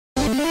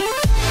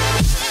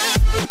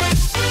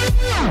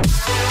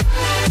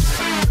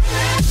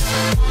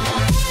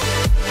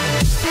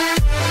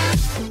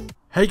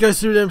Hey guys,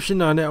 it's Redemption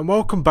 9 and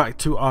welcome back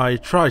to I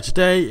Try.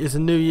 Today is a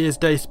New Year's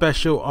Day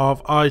special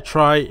of I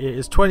Try. It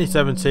is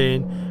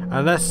 2017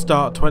 and let's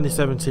start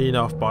 2017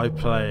 off by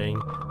playing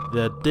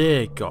the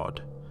Deer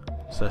God.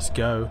 So let's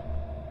go.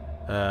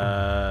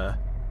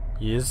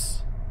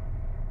 Yes.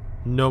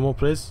 Normal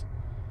please.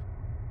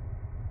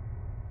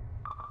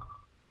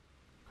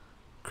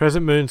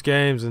 Crescent Moons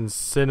Games and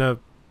Synopt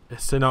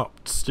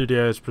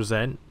Studios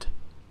present.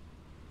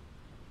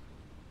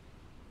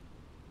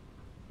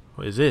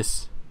 What is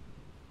this?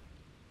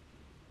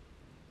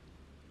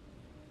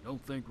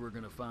 Don't think we're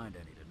gonna find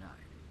any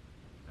tonight.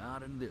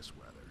 Not in this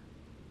weather.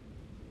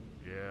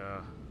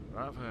 Yeah,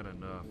 I've had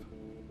enough.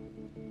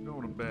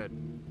 Going to bed.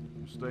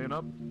 You staying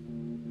up?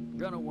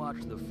 Gonna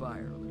watch the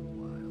fire a little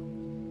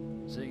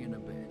while. See you in a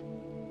bit.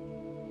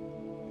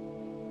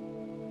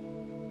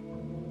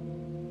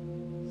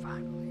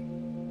 Finally,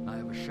 I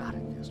have a shot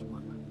at this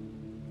one.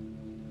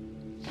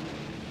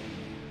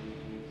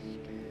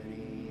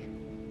 Steady.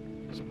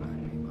 This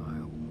might be my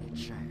only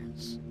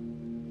chance.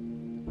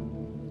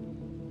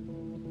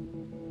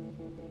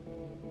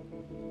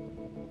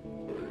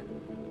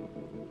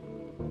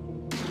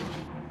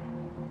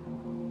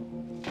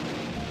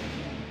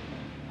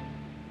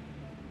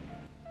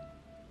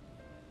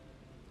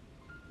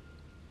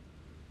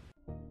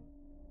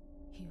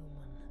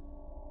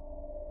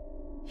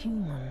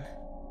 Human,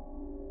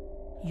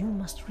 you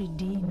must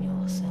redeem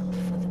yourself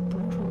for the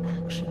brutal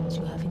actions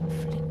you have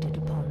inflicted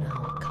upon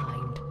our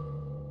kind.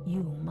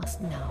 You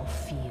must now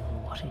feel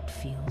what it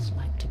feels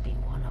like to be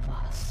one of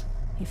us.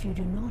 If you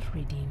do not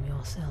redeem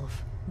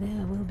yourself,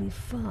 there will be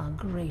far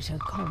greater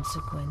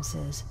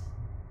consequences.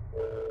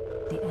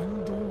 The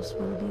elders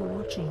will be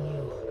watching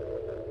you.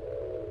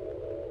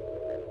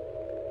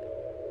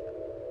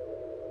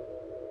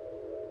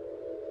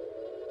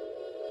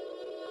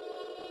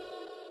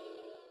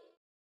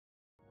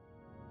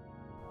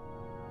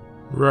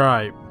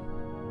 Right.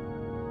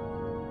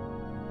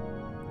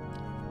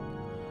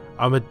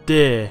 I'm a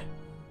deer.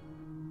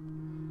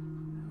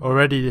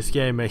 Already this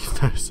game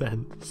makes no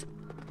sense.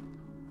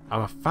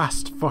 I'm a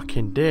fast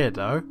fucking deer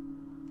though.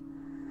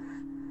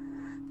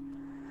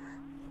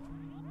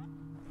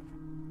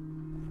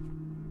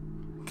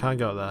 Can't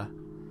go there.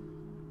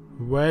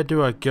 Where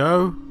do I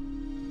go?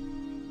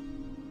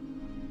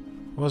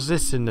 What's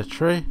this in the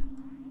tree?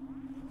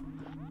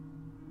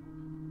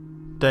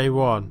 Day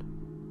one.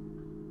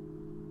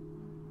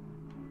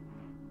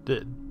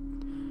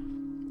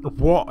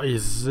 What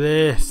is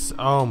this?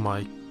 Oh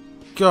my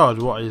god,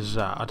 what is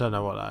that? I don't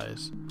know what that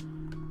is.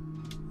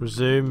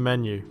 Resume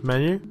menu.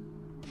 Menu?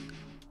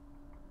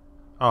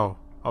 Oh,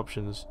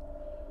 options.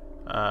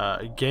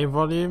 Game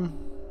volume?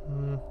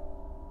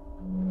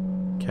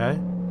 Okay.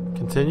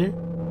 Continue.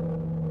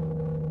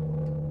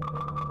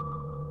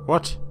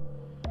 What?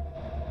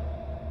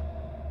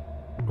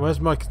 Where's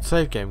my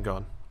save game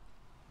gone?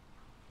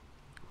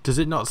 Does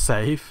it not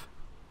save?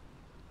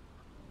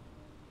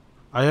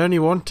 I only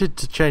wanted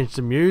to change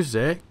the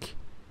music.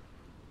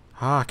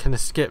 Can I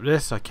skip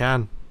this? I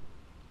can.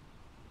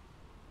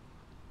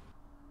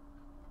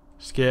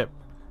 Skip.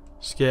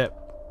 Skip.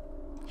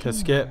 Can I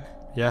skip?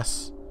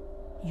 Yes.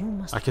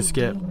 I can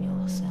skip.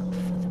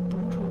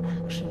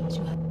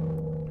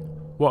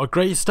 What a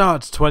great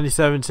start to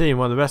 2017.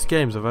 One of the best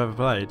games I've ever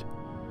played.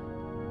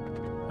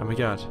 Oh my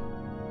god.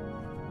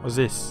 What's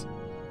this?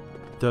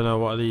 Don't know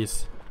what are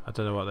these. I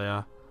don't know what they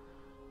are.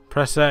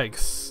 Press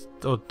X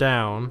or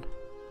down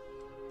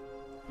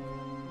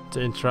to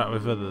interact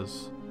with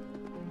others.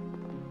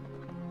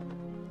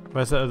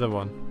 Where's that other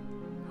one?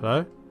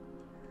 Hello?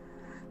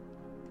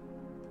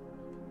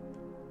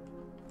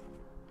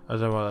 I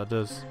don't know what that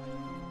does.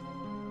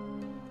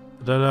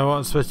 I don't know what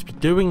I'm supposed to be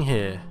doing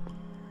here.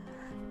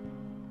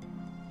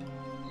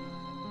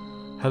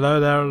 Hello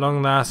there, at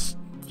long last.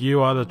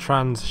 You are the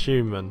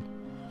transhuman.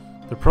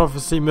 The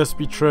prophecy must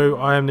be true.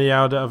 I am the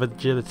elder of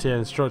agility,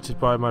 instructed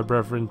by my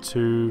brethren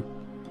to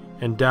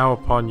endow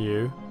upon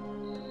you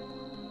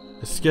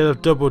the skill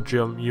of double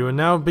jump. You will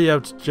now be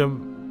able to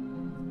jump.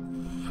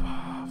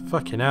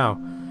 Fucking hell.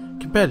 I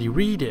can barely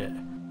read it.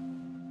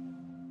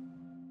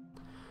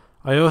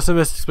 I also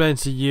must explain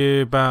to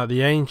you about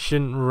the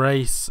ancient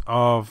race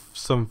of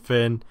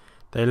something.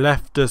 They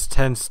left us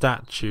 10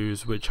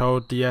 statues which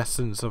hold the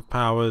essence of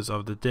powers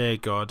of the deer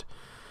god.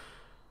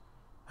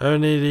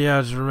 Only the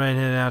elders remain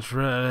here now.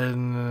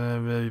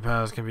 The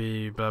powers can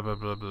be blah blah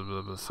blah blah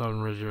blah blah.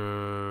 Some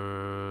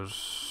rituals.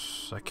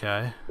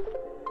 Okay.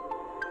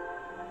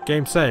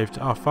 Game saved.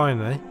 Oh,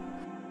 finally.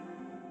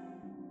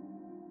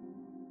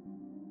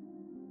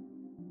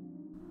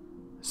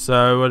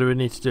 So, what do we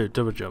need to do?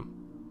 Double jump.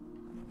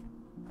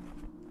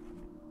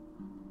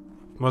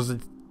 What's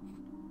it?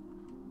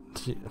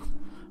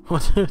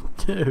 What do it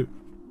do?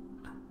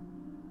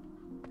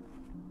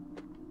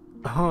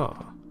 Oh.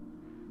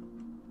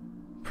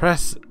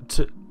 Press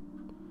to.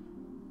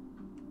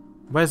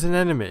 Where's an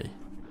enemy?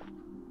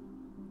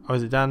 Oh,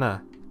 is it down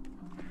there?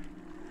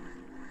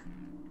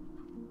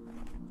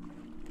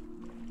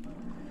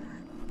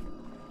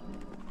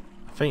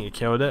 I think you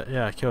killed it.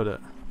 Yeah, I killed it.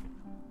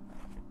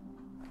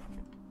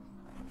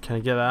 Can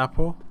I get that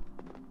apple?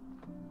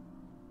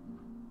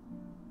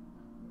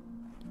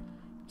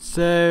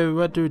 So,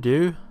 what do we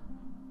do?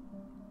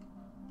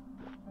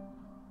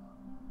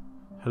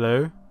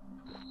 Hello?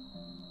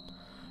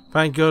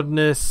 Thank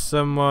goodness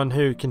someone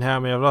who can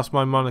help me. I've lost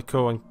my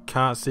monocle and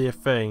can't see a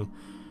thing.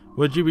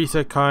 Would you be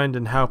so kind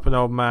and help an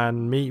old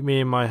man meet me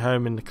in my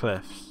home in the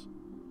cliffs?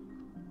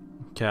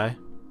 Okay.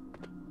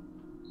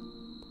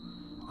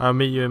 I'll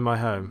meet you in my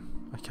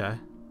home. Okay.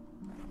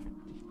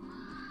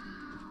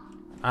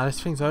 Ah,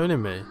 this thing's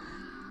owning me.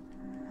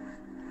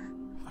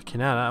 Fucking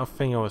hell, that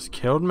thing almost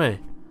killed me.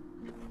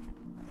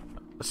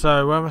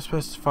 So, where am I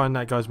supposed to find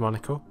that guy's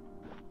monocle?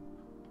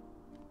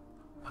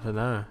 I don't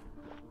know.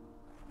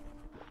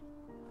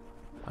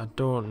 I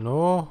don't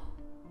know.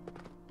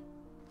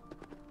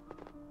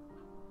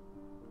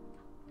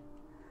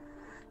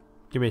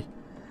 Gimme.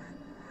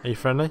 Are you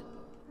friendly?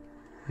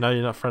 No,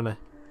 you're not friendly.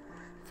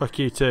 Fuck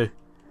you too,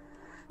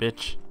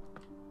 bitch.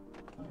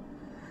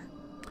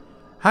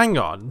 Hang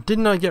on,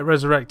 didn't I get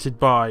resurrected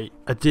by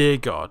a deer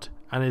god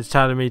and it's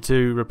telling me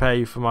to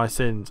repay for my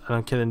sins and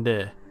I'm killing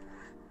deer?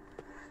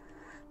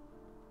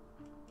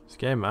 This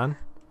game, man.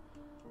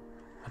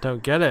 I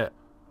don't get it.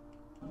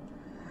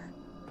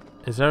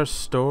 Is there a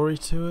story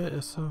to it or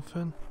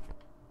something?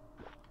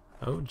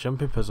 Oh,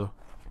 jumping puzzle.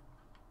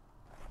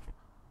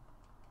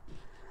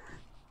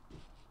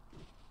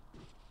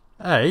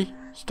 Hey,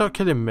 stop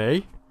killing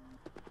me.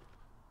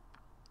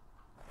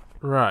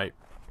 Right.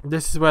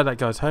 This is where that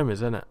guy's home is,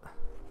 isn't it?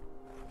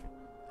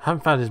 I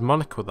haven't found his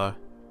monocle though.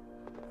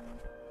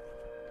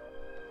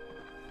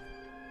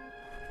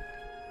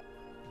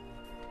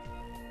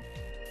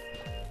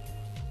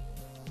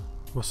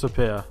 What's up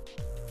here?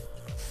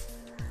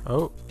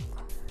 Oh.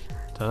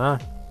 Don't know.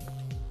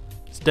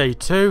 It's day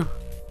 2.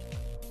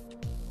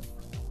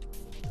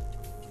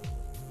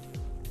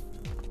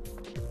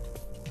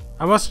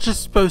 Am I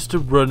just supposed to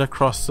run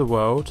across the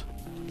world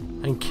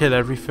and kill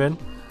everything?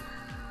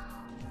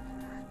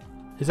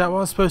 Is that what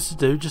I'm supposed to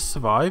do? Just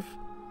survive?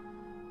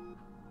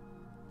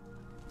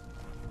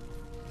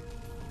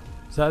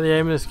 Is that the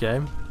aim of this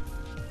game?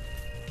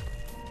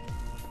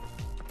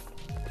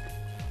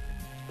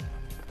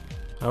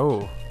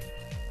 Oh.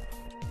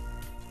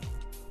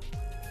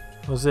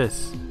 What's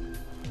this?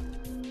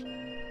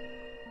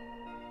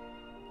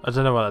 I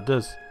don't know what that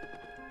does.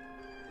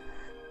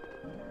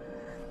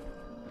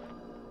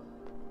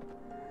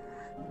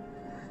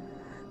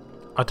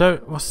 I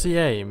don't... What's the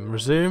aim?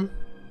 Resume?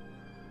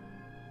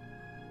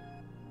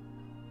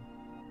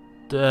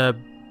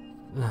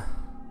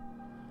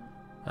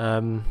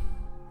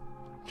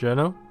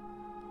 Journal?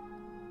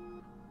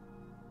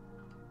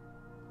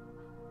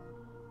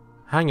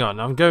 Hang on,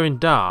 I'm going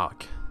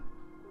dark.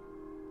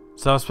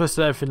 So I'm supposed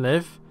to let everything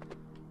live?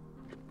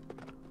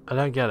 I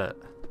don't get it.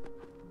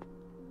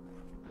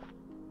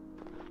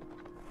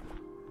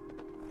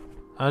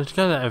 I'm just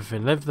gonna let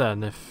everything live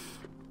then if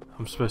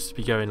I'm supposed to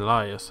be going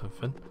light or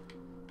something.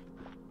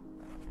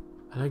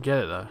 I don't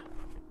get it though.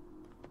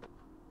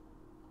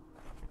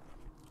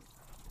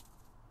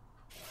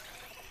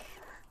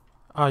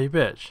 Oh, you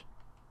bitch.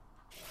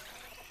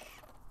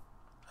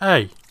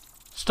 Hey!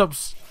 Stop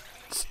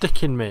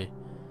sticking me.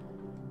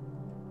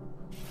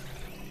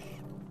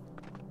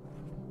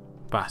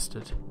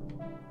 Bastard.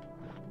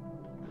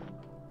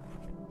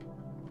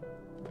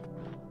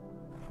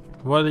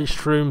 What are these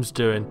shrooms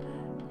doing?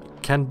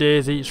 Can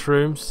deers eat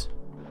shrooms?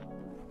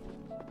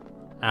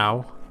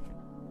 Ow.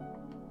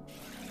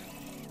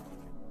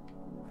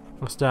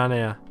 What's down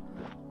here?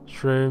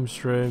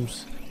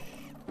 Shrooms.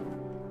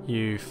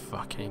 You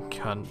fucking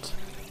cunt.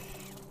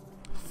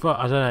 Fuck,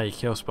 I don't know how you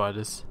kill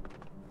spiders.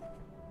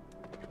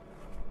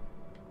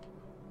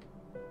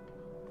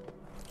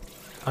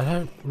 I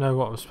don't know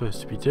what I'm supposed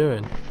to be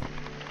doing.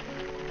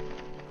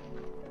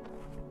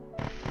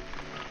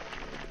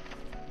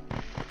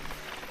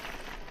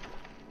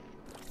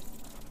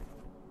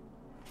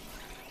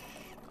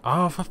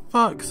 Oh, for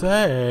fuck's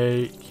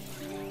sake!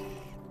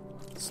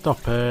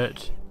 Stop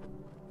it.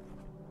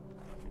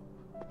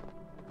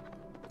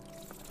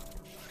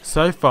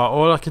 So far,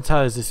 all I can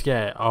tell is this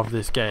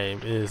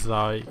game is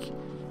like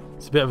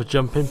it's a bit of a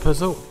jumping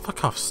puzzle.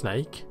 Fuck off,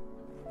 snake.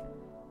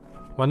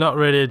 Well, not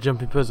really a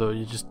jumping puzzle.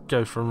 You just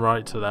go from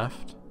right to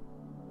left,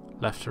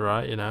 left to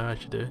right. You know,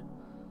 as you do.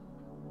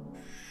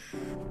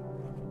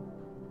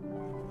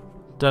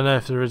 Don't know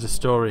if there is a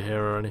story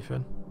here or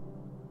anything.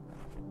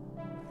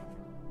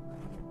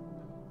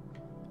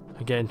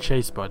 I'm getting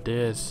chased by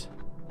deers.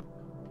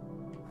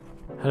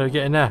 How do I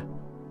get in there?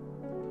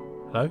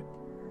 Hello?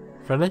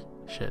 Friendly?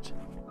 Shit.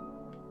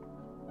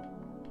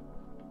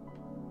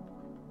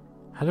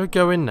 How do I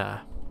go in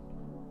there?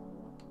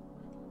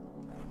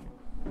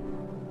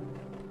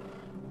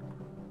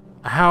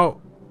 How?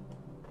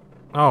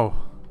 Oh.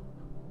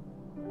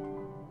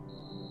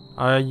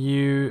 Are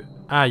you...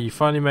 Ah, you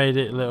finally made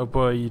it, little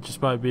boy. You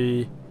just might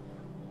be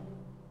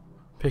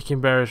picking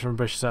berries from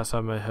bushes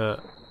outside my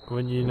hut.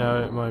 When you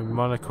know it, my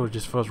monocle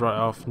just falls right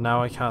off.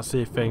 Now I can't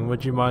see a thing.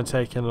 Would you mind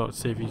taking a look to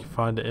see if you can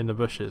find it in the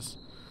bushes?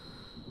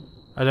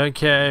 I don't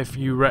care if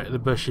you wreck the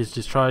bushes,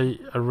 just try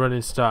a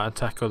running start and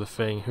tackle the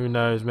thing. Who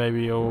knows,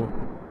 maybe you'll...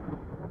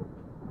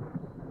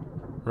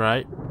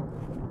 Right.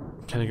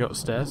 Can I go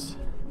upstairs?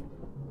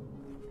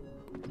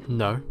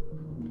 No.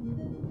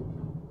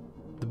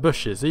 The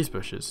bushes, these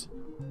bushes.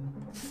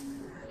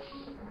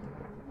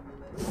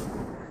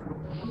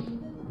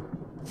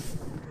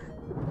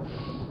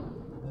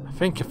 I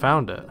think I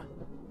found it.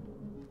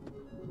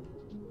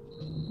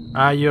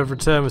 Ah, you have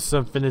returned with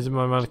something. Is in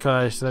my mind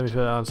collage? Let me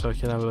put it on so I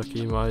can have a look at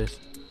your eyes.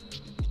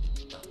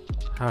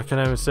 How can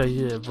I mistake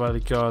it by the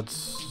gods?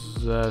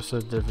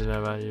 So different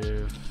about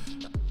you.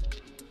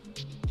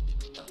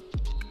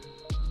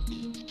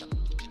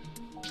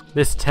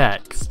 This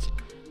text.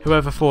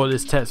 Whoever thought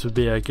this text would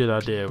be a good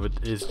idea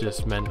is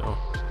just mental.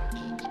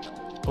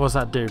 What does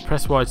that do?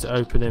 Press Y to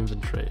open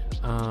inventory.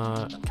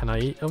 Can I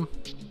eat them?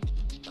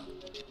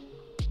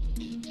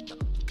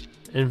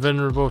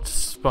 Invulnerable to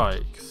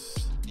spikes.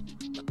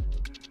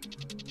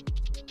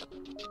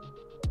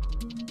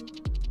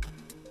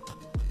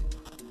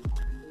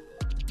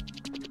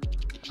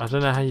 I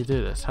don't know how you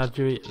do this. How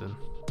do you eat them?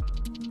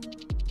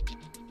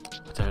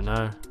 I don't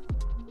know.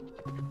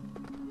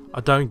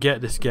 I don't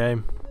get this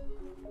game.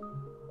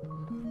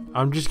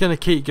 I'm just gonna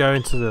keep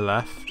going to the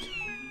left,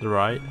 the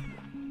right.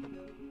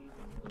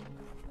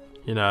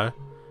 You know,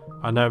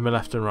 I know my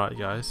left and right,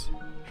 guys.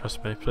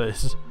 Trust me,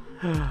 please.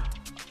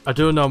 I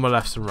do know my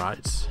lefts and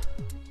rights.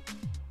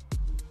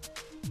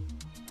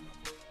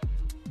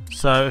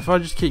 So if I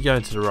just keep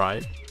going to the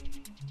right.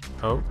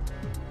 Oh.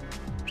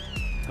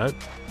 Nope.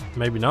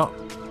 Maybe not.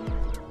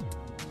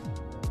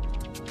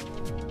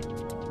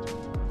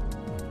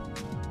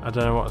 I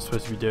don't know what I'm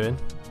supposed to be doing.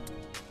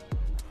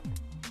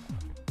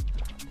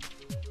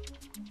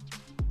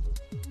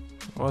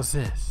 What's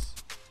this?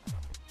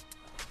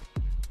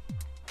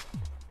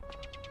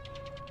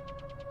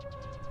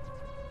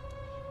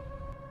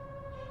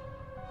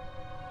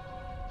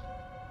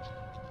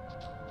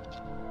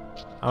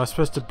 I was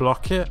supposed to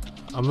block it?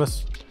 I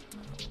must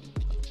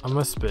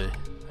be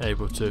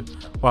able to.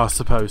 Well,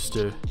 supposed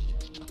to.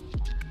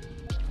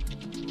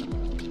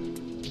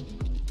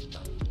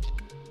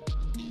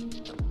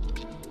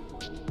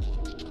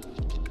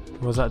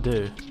 What does that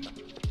do?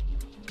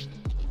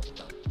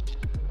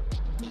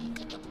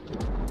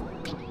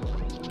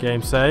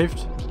 Game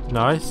saved.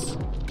 Nice.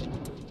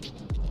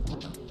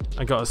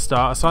 I got a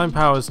start. Assign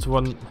powers to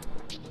one.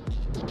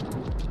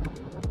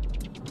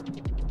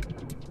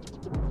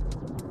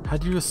 How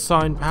do you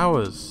assign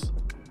powers?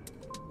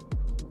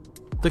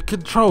 The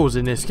controls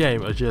in this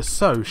game are just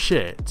so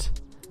shit.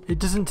 It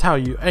doesn't tell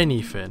you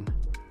anything.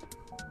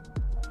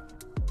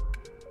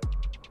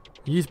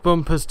 Use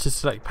bumpers to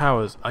select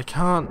powers. I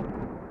can't.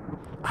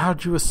 How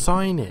do you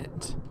assign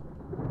it?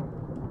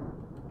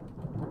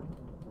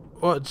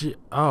 What do you...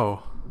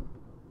 Oh.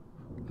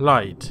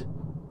 Light.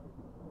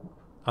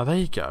 Oh, there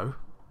you go.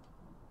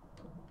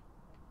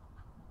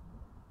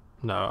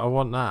 No, I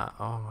want that.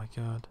 Oh my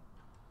god.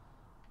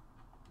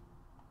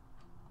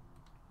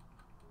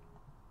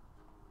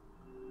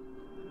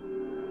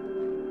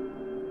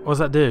 What does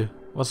that do?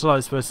 What's the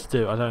light supposed to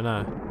do? I don't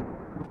know.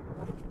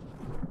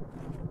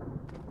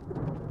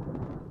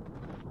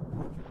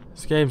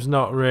 This game's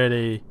not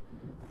really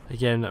a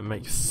game that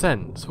makes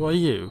sense. What are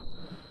you?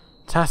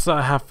 Tasks that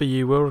I have for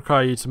you will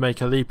require you to make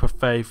a leap of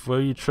faith.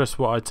 Will you trust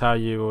what I tell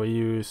you, or will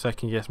you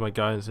second guess my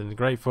guidance? In the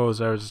Great Falls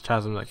there is a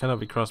chasm that cannot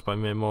be crossed by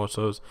mere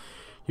mortals.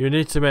 You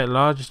need to make the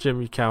largest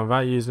jump you can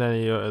without using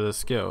any other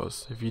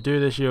skills. If you do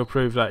this, you will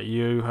prove that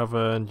you have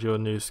earned your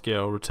new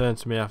skill. Return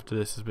to me after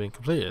this has been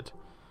completed.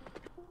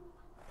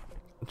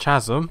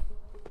 Chasm?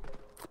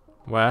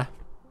 Where?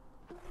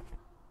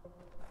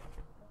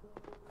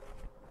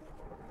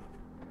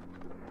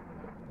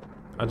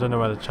 I don't know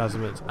where the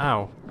chasm is.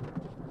 Ow.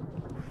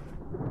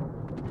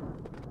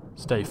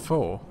 It's day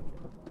 4.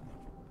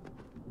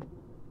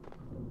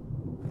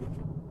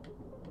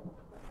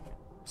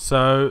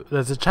 So,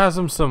 there's a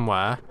chasm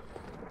somewhere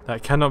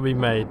that cannot be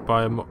made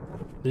by a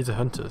These are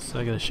hunters.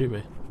 They're going to shoot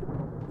me.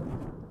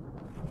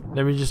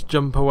 Let me just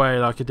jump away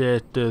like a deer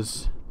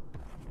does.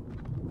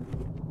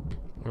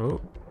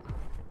 Oh.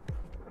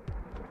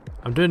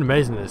 I'm doing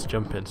amazing at this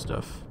jumping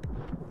stuff.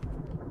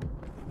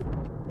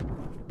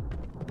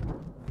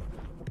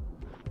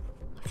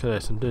 Look at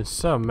this, I'm doing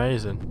so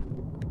amazing.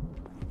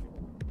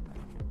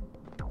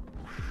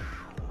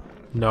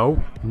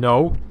 No,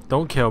 no,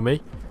 don't kill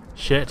me.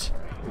 Shit.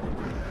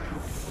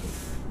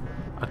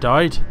 I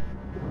died.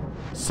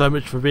 So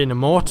much for being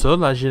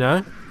immortal, as you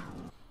know.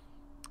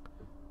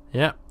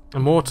 Yeah,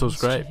 immortal's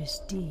great. Mischievous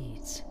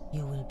deeds,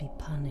 you will be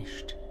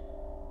punished.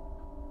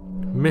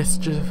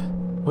 Mischief?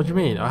 What do you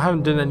mean? I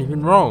haven't done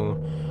anything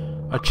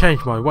wrong. I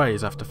changed my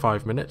ways after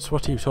 5 minutes.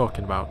 What are you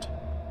talking about?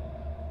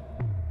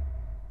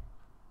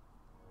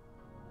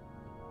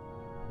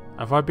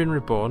 Have I been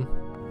reborn?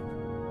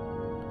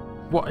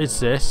 What is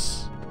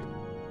this?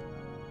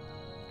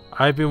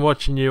 I've been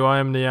watching you. I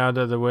am the Out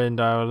of the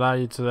Wind. I will allow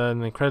you to learn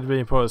an incredibly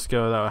important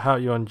skill that will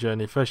help you on your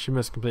journey. First, you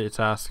must complete a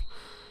task.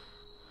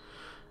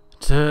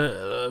 Did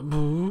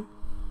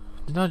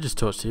I just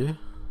talk to you?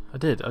 I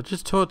did. I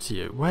just talked to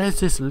you. Where's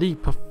this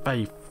leap of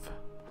faith?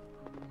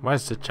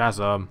 Where's the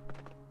chasm?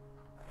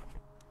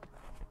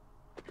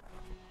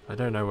 I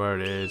don't know where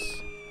it is.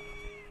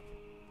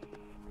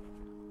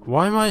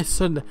 Why am I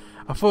suddenly...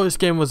 I thought this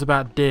game was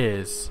about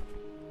deers.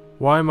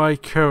 Why am I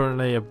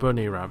currently a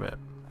bunny rabbit?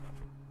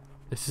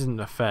 This isn't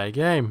a fair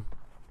game.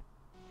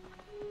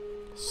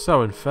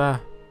 So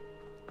unfair.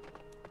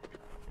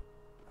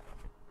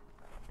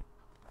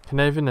 Can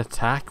I even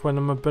attack when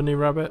I'm a bunny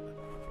rabbit?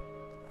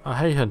 Oh,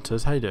 hey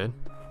hunters, how you doing?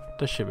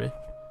 Don't shoot me.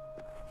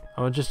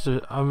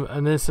 I'm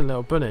an innocent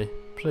little bunny,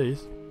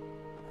 please.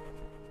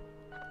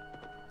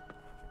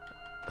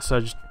 So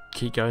just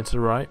keep going to the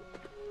right.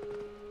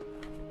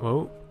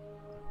 Oh.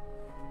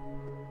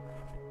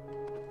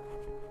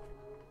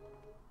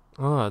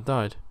 Oh, I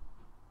died.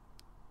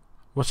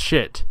 What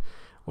shit?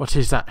 What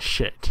is that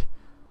shit?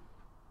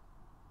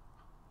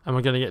 Am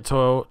I going to get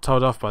told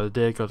off by the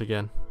deer god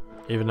again?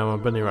 Even though I'm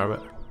a bunny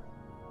rabbit?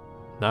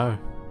 No.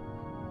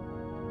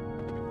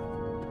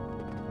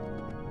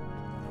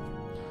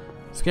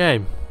 This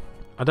game.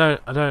 I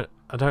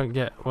don't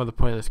get what the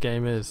point of this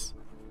game is.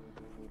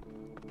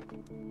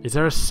 Is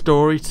there a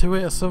story to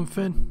it or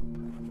something?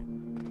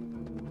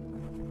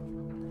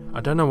 I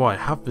don't know why I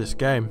have this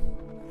game.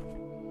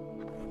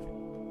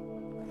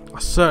 I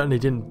certainly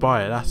didn't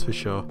buy it, that's for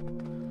sure.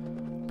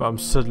 But I'm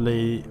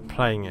suddenly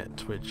playing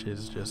it, which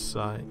is just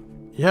like...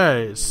 yeah,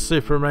 it's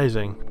super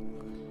amazing.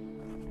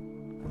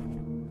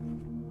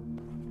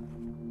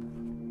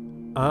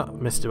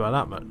 Missed it by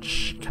that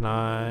much. Can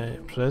I...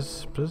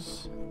 please?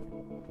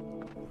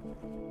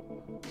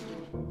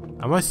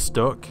 Am I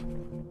stuck?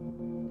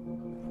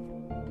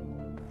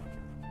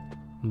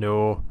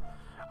 No.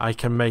 I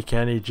can make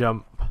any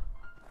jump.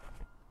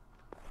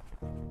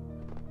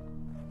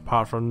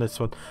 Apart from this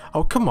one.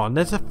 Oh, come on.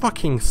 There's a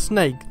fucking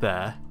snake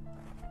there.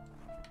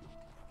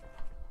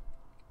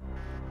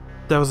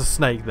 There was a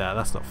snake there.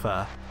 That's not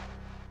fair.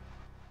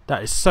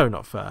 That is so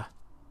not fair.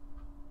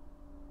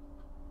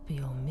 For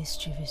your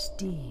mischievous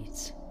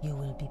deeds, you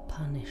will be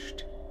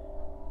punished.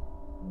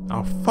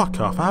 Oh, fuck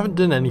off. I haven't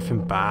done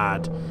anything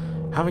bad.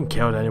 I haven't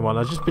killed anyone.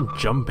 I've just been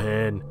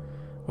jumping.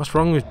 What's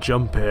wrong with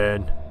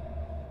jumping?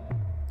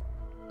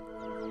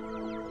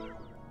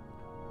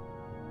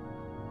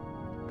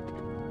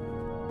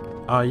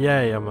 Oh,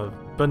 yay. I'm a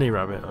bunny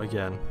rabbit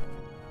again.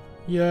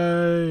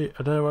 Yay.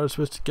 I don't know where I'm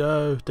supposed to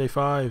go. Day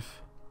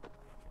 5.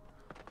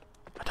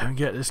 I don't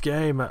get this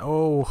game at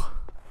all.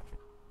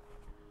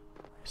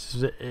 This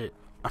is it.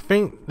 I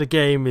think the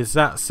game is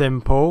that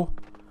simple.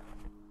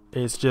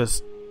 It's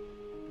just...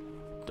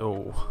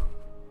 oh.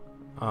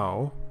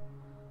 Oh.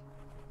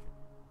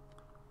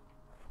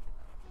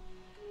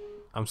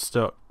 I'm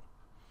stuck.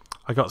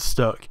 I got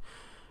stuck.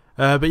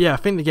 But yeah, I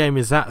think the game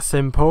is that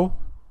simple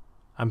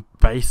and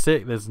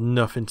basic. There's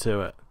nothing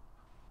to it.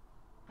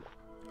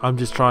 I'm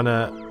just trying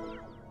to...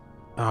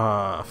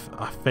 trying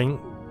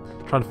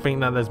to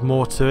think that there's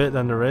more to it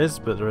than there is,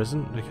 but there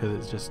isn't, because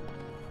it's just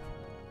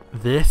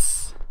this.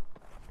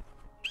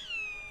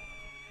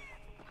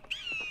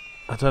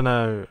 I don't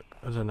know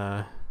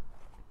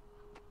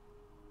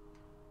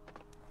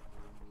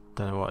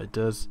what it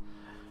does.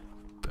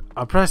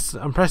 I'm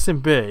pressing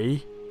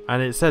B,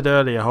 and it said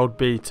earlier hold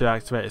B to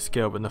activate a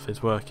skill, but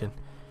nothing's working.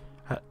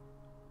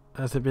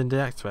 Has it been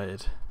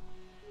deactivated?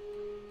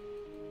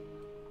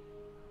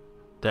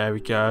 There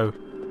we go.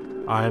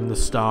 I am the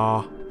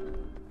star.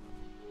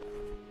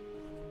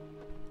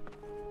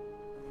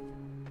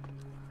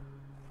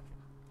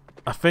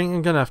 I think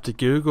I'm gonna have to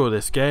Google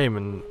this game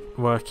and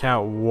work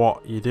out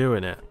what you do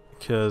in it,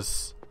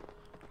 because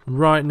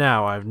right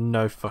now I have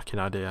no fucking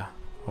idea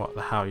what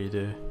the hell you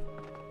do.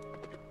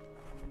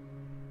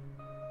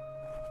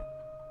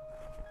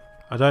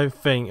 I don't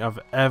think I've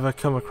ever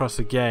come across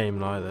a game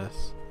like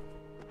this.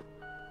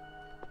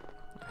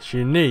 It's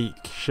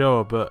unique,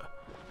 sure, but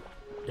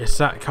it's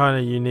that kind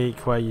of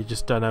unique where you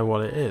just don't know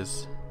what it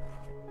is.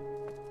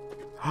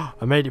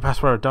 I made it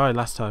past where I died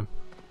last time.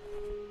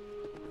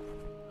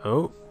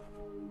 Oh.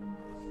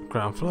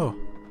 Ground floor.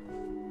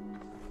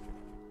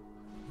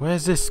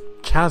 Where's this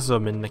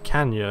chasm in the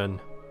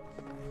canyon?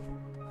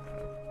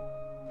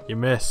 You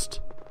missed.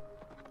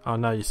 Oh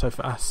no, you're so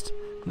fast.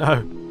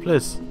 No,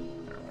 please.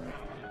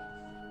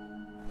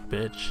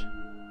 Bitch.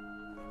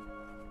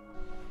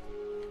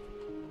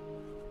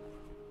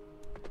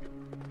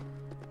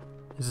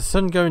 Is the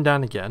sun going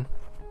down again?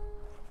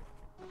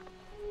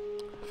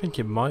 I think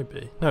it might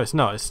be. No, it's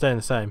not. It's staying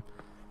the same.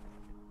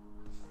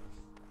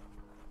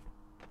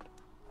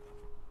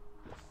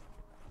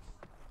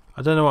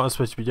 I don't know what I'm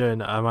supposed to be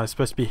doing. Am I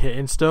supposed to be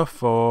hitting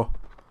stuff or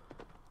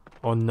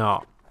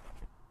not?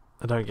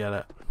 I don't get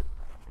it.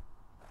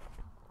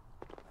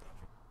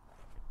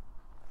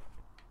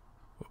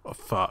 Oh,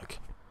 fuck.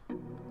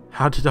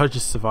 How did I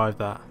just survive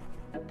that?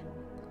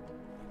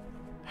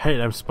 Hate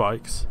them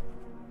spikes.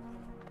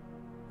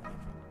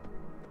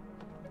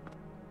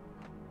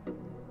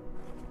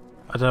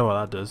 I don't know what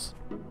that does.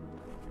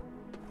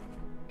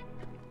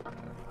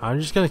 I'm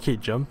just gonna keep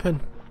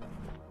jumping.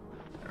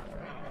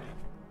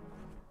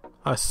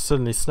 Oh, it's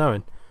suddenly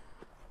snowing.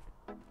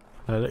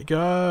 Let it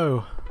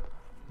go.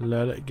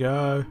 Let it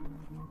go.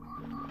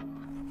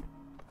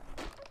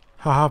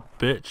 Haha,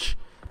 bitch.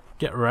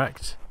 Get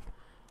wrecked.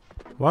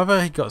 Why have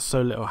I got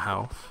so little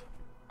health?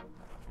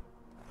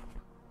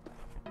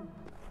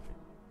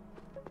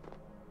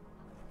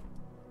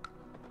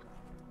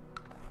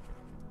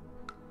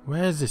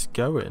 Where's this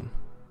going?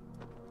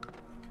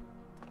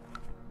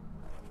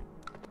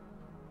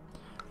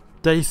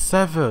 Day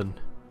 7.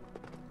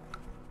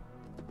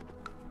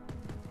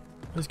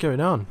 What's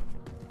going on?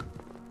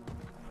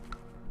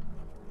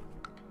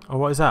 Oh,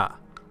 what is that?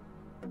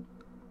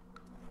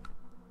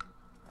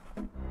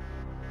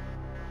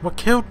 What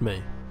killed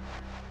me?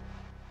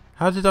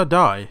 How did I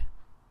die?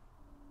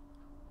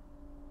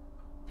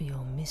 For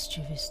your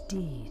mischievous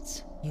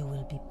deeds, you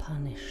will be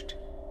punished.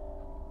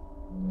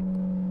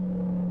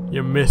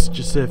 Your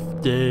mischievous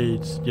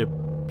deeds, your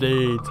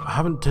deeds. I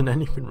haven't done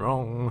anything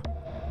wrong.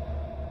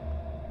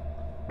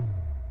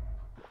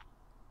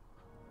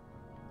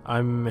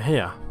 I'm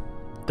here.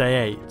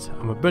 Day 8.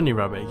 I'm a bunny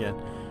rabbit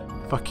again.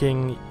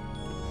 Fucking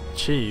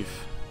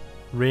chief.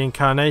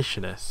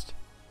 Reincarnationist.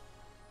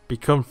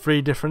 Become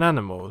 3 different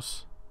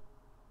animals.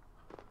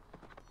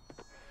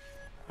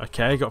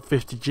 Okay, I got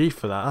 50G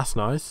for that. That's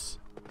nice.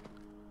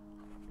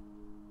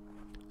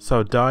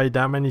 So I died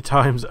that many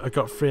times. I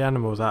got 3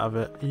 animals out of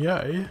it.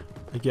 Yay,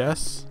 I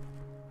guess.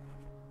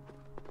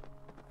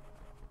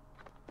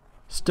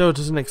 Still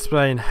doesn't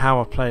explain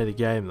how I play the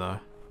game though.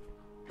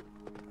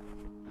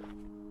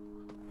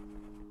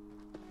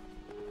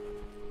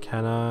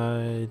 Can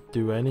I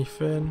do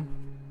anything?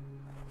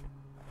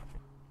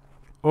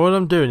 All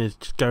I'm doing is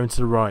just going to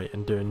the right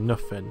and doing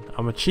nothing.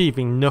 I'm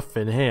achieving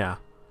nothing here.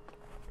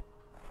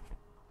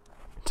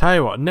 Tell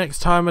you what, next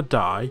time I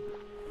die,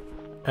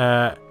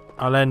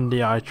 I'll end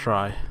the I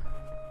try.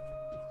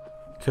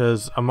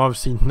 Because I'm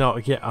obviously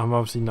not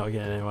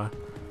getting anywhere.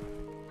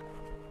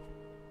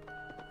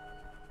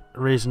 The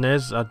reason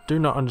is I do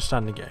not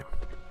understand the game.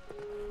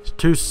 It's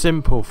too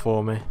simple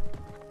for me.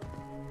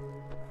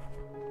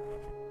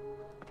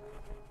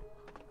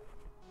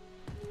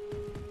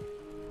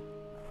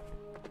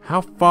 How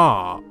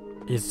far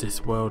is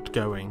this world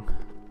going?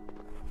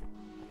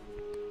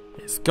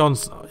 It's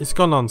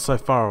gone on so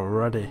far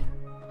already.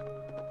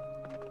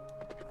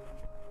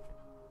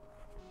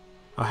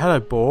 Oh, hello,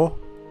 boar.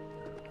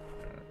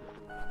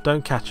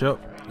 Don't catch up.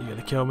 You're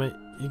gonna kill me.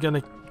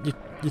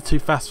 You're too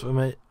fast for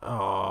me.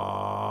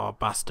 Oh,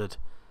 bastard.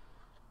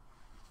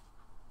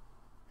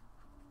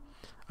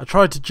 I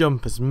tried to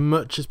jump as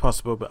much as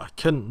possible, but I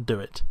couldn't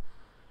do it.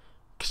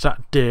 Because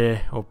that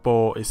deer or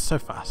boar is so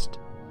fast.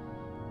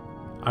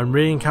 I'm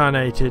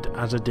reincarnated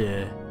as a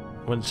deer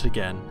once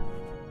again.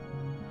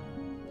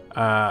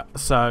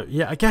 So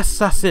yeah, I guess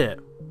that's it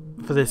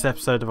for this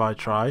episode of I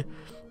Try.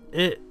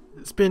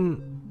 It's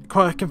been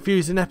quite a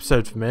confusing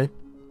episode for me.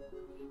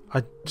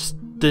 I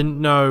just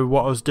didn't know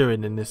what I was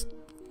doing in this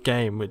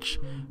game, which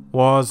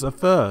was a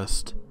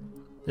first.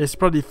 It's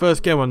probably the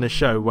first game on this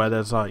show where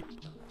there's like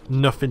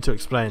nothing to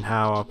explain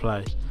how I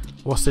play.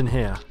 What's in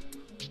here?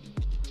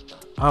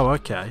 Oh,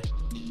 okay.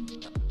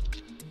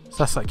 So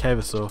that's like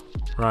Cavasaur.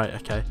 Right,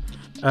 okay.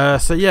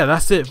 So yeah,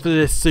 that's it for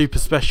this super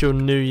special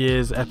New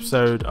Year's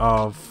episode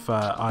of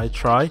I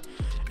Try.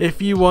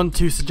 If you want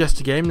to suggest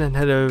a game, then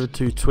head over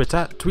to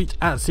Twitter, tweet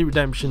at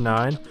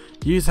SeaRedemption9,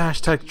 use the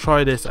hashtag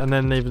TryThis and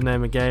then leave the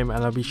name of the game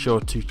and I'll be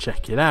sure to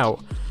check it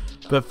out.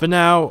 But for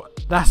now,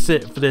 that's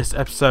it for this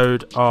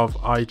episode of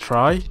I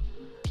Try.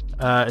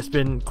 It's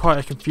been quite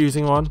a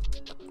confusing one,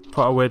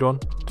 quite a weird one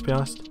to be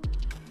honest.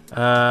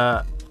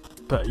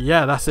 But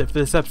yeah, that's it for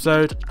this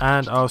episode,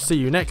 and I'll see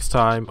you next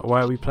time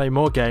where we play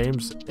more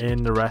games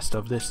in the rest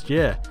of this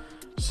year.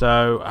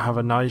 So have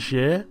a nice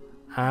year,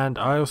 and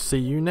I'll see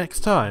you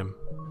next time.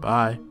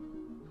 Bye.